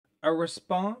A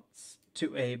response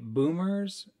to a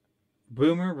boomer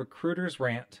recruiter's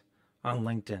rant on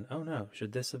LinkedIn. Oh no,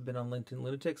 should this have been on LinkedIn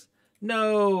Lunatics?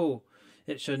 No,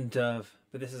 it shouldn't have.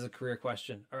 But this is a career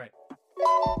question. All right.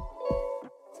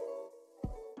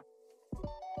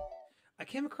 I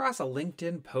came across a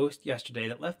LinkedIn post yesterday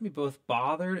that left me both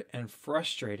bothered and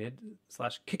frustrated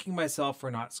 / kicking myself for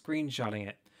not screenshotting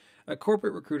it. A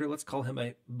corporate recruiter, let's call him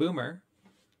a boomer,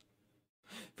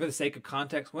 for the sake of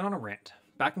context, went on a rant,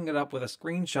 backing it up with a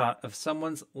screenshot of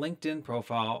someone's LinkedIn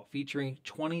profile featuring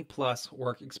 20 plus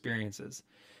work experiences.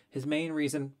 His main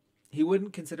reason: he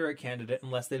wouldn't consider a candidate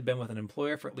unless they'd been with an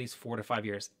employer for at least 4 to 5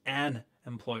 years. An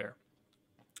employer.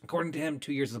 According to him,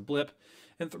 2 years is a blip,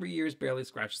 and 3 years barely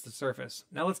scratches the surface.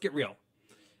 Now let's get real.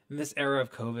 In this era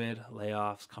of COVID,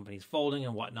 layoffs, companies folding,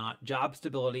 and whatnot, job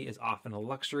stability is often a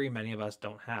luxury many of us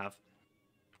don't have.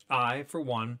 I, for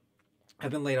one,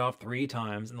 have been laid off 3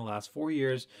 times in the last 4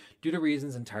 years due to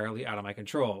reasons entirely out of my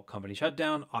control: company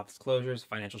shutdown, office closures,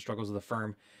 financial struggles of the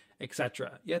firm,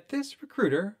 etc. Yet this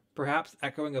recruiter, perhaps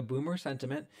echoing a boomer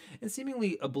sentiment and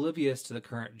seemingly oblivious to the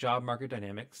current job market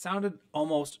dynamics, sounded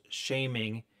almost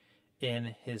shaming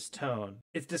in his tone.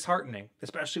 It's disheartening,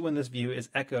 especially when this view is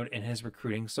echoed in his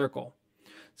recruiting circle.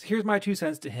 So here's my 2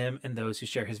 cents to him and those who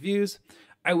share his views.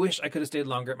 I wish I could have stayed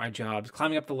longer at my jobs,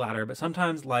 climbing up the ladder, but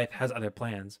sometimes life has other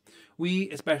plans. We,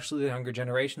 especially the younger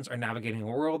generations, are navigating a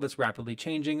world that's rapidly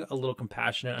changing. A little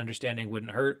compassion and understanding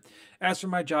wouldn't hurt. As for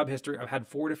my job history, I've had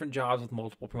 4 different jobs with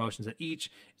multiple promotions at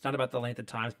each. It's not about the length of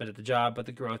time spent at the job, but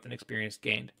the growth and experience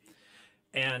gained.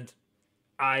 And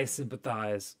I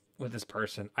sympathize with this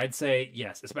person. I'd say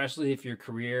yes, especially if your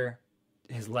career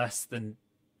is less than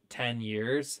 10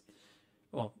 years.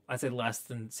 Well, I'd say less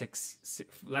than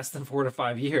less than 4 to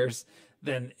 5 years,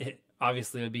 then it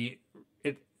obviously would be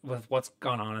it with what's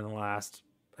gone on in the last,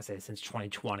 I say, since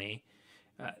 2020.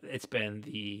 It's been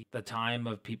the time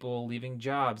of people leaving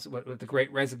jobs with the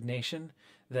Great Resignation.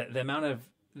 The amount of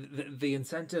the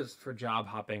incentives for job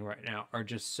hopping right now are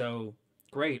just so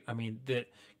great. I mean, that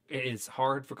it is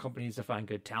hard for companies to find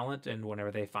good talent, and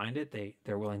whenever they find it,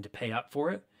 they're willing to pay up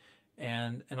for it.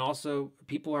 And also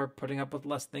people are putting up with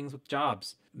less things with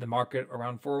jobs. The market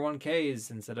around 401ks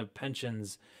instead of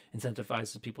pensions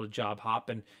incentivizes people to job hop,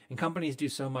 and companies do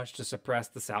so much to suppress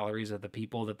the salaries of the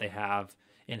people that they have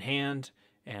in hand,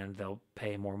 and they'll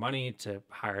pay more money to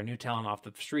hire new talent off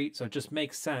the street. So it just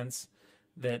makes sense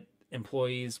that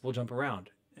employees will jump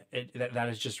around. That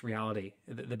is just reality.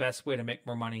 The best way to make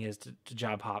more money is to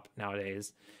job hop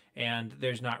nowadays, and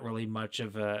there's not really much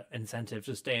of a incentive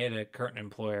to stay at a current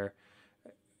employer,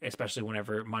 especially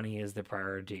whenever money is the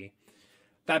priority.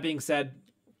 That being said,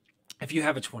 if you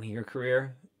have a 20-year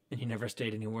career and you never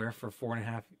stayed anywhere for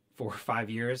 4 or 5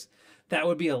 years, that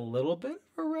would be a little bit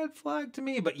of a red flag to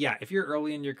me. But yeah, if you're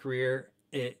early in your career,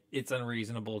 it's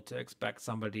unreasonable to expect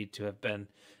somebody to have been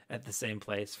at the same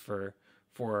place for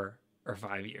 4 or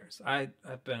 5 years. I've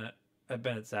been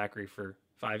at Zachary for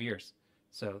 5 years,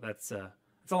 so that's a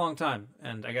long time.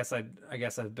 And I guess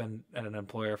I've been at an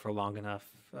employer for long enough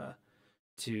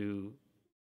to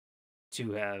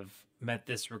have met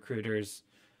this recruiter's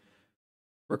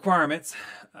requirements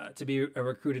to be a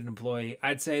recruited employee.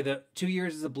 I'd say that 2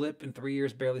 years is a blip and 3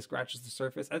 years barely scratches the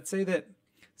surface. I'd say that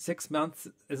 6 months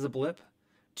is a blip.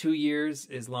 2 years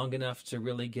is long enough to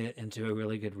really get into a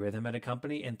really good rhythm at a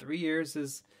company, and 3 years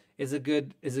is a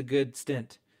good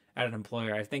stint at an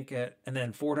employer. I think, and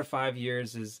then 4 to 5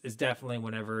 years is definitely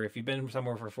whenever, if you've been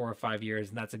somewhere for 4 or 5 years,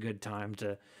 and that's a good time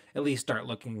to at least start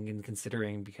looking and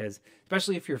considering, because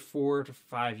especially if you're 4 to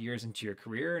 5 years into your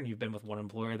career and you've been with one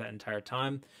employer that entire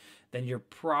time, then you're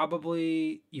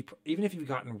probably, even if you've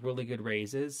gotten really good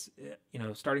raises,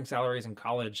 starting salaries in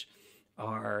college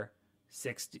are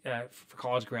 60 for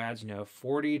college grads,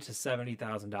 $40,000 to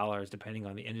 $70,000 depending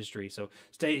on the industry. So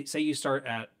say you start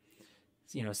at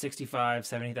 $65,000,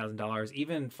 $70,000,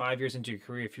 even 5 years into your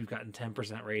career, if you've gotten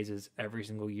 10% raises every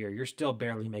single year, you're still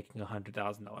barely making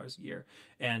 $100,000 a year.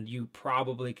 And you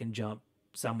probably can jump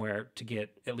somewhere to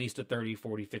get at least a 30,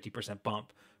 40, 50%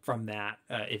 bump from that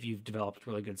if you've developed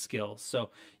really good skills. So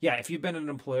yeah, if you've been an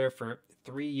employer for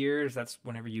 3 years, that's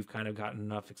whenever you've kind of gotten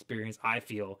enough experience. I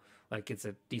feel like it's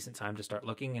a decent time to start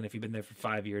looking. And if you've been there for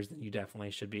 5 years, then you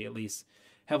definitely should be at least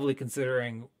heavily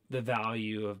considering the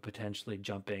value of potentially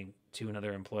jumping to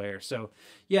another employer. So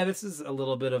yeah, this is a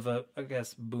little bit of a, I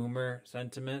guess, boomer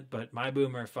sentiment, but my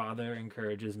boomer father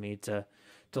encourages me to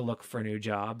look for new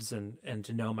jobs and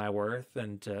to know my worth,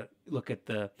 and to look at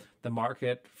the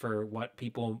market for what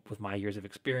people with my years of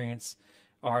experience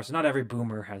are. So not every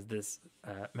boomer has this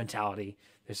mentality.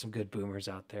 There's some good boomers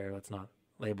out there. Let's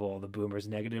label all the boomers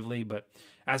negatively. But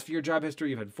as for your job history,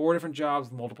 you've had 4 different jobs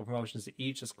with multiple promotions to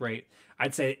each. That's great.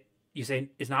 I'd say, you say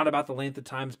it's not about the length of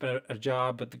time spent at a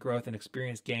job, but the growth and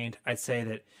experience gained. I'd say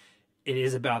that it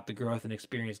is about the growth and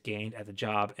experience gained at the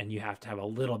job, and you have to have a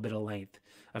little bit of length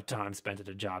of time spent at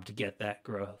a job to get that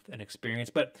growth and experience.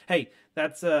 But hey,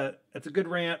 that's a good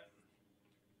rant.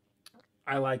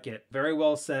 I like it. Very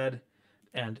well said.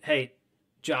 And hey,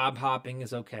 job hopping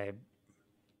is okay.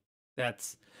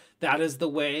 That is the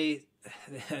way.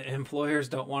 Employers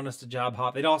don't want us to job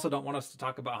hop. They also don't want us to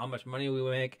talk about how much money we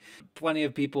make. Plenty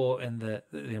of people in the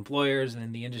employers and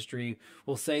in the industry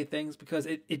will say things because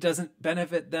it doesn't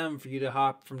benefit them for you to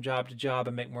hop from job to job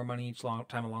and make more money each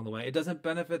time along the way. It doesn't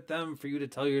benefit them for you to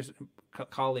tell your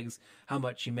colleagues how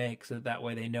much you make, so that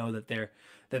way they know that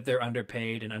they're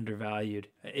underpaid and undervalued.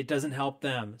 It doesn't help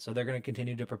them, so they're going to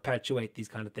continue to perpetuate these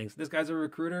kind of things. This guy's a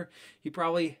recruiter. He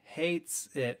probably hates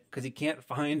it because he can't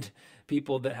find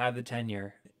people that have the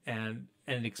tenure and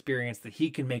experience that he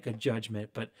can make a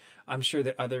judgment. But I'm sure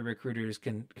that other recruiters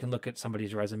can look at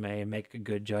somebody's resume and make a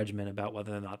good judgment about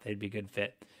whether or not they'd be a good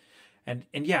fit. And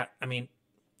yeah, I mean,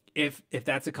 if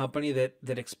that's a company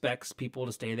that expects people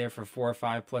to stay there for 4 or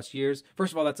 5 plus years,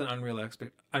 first of all, that's an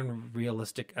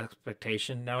unrealistic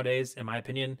expectation nowadays, in my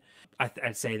opinion.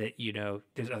 I'd say that, you know,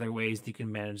 there's other ways that you can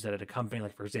manage that at a company.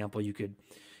 Like, for example, you could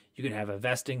have a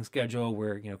vesting schedule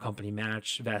where, you know, company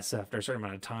match vests after a certain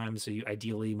amount of time. So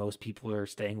ideally, most people are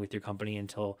staying with your company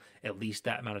until at least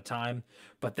that amount of time,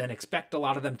 but then expect a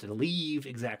lot of them to leave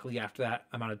exactly after that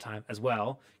amount of time as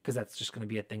well, because that's just going to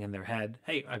be a thing in their head.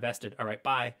 Hey, I vested. All right,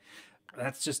 bye.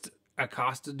 That's just a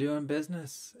cost of doing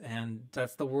business. And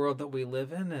that's the world that we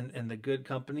live in. And the good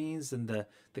companies and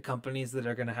the companies that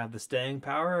are going to have the staying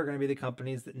power are going to be the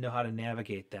companies that know how to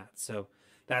navigate that. So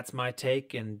that's my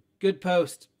take, and good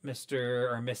post,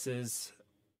 Mr. or Mrs.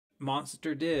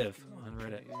 Monster Div on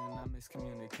Reddit. I'm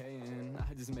miscommunicating.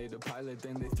 I just made a pilot,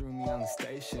 then they threw me on the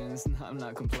stations. Now I'm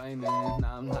not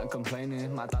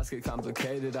complaining. My thoughts get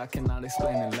complicated. I cannot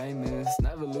explain in lameness.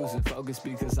 Never losing focus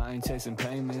because I ain't chasing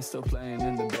payments. Still playing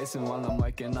in the basement while I'm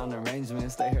working on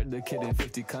arrangements. They heard the kid in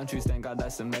 50 countries. Thank God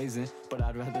that's amazing. But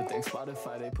I'd rather thank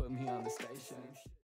Spotify. They put me on the station.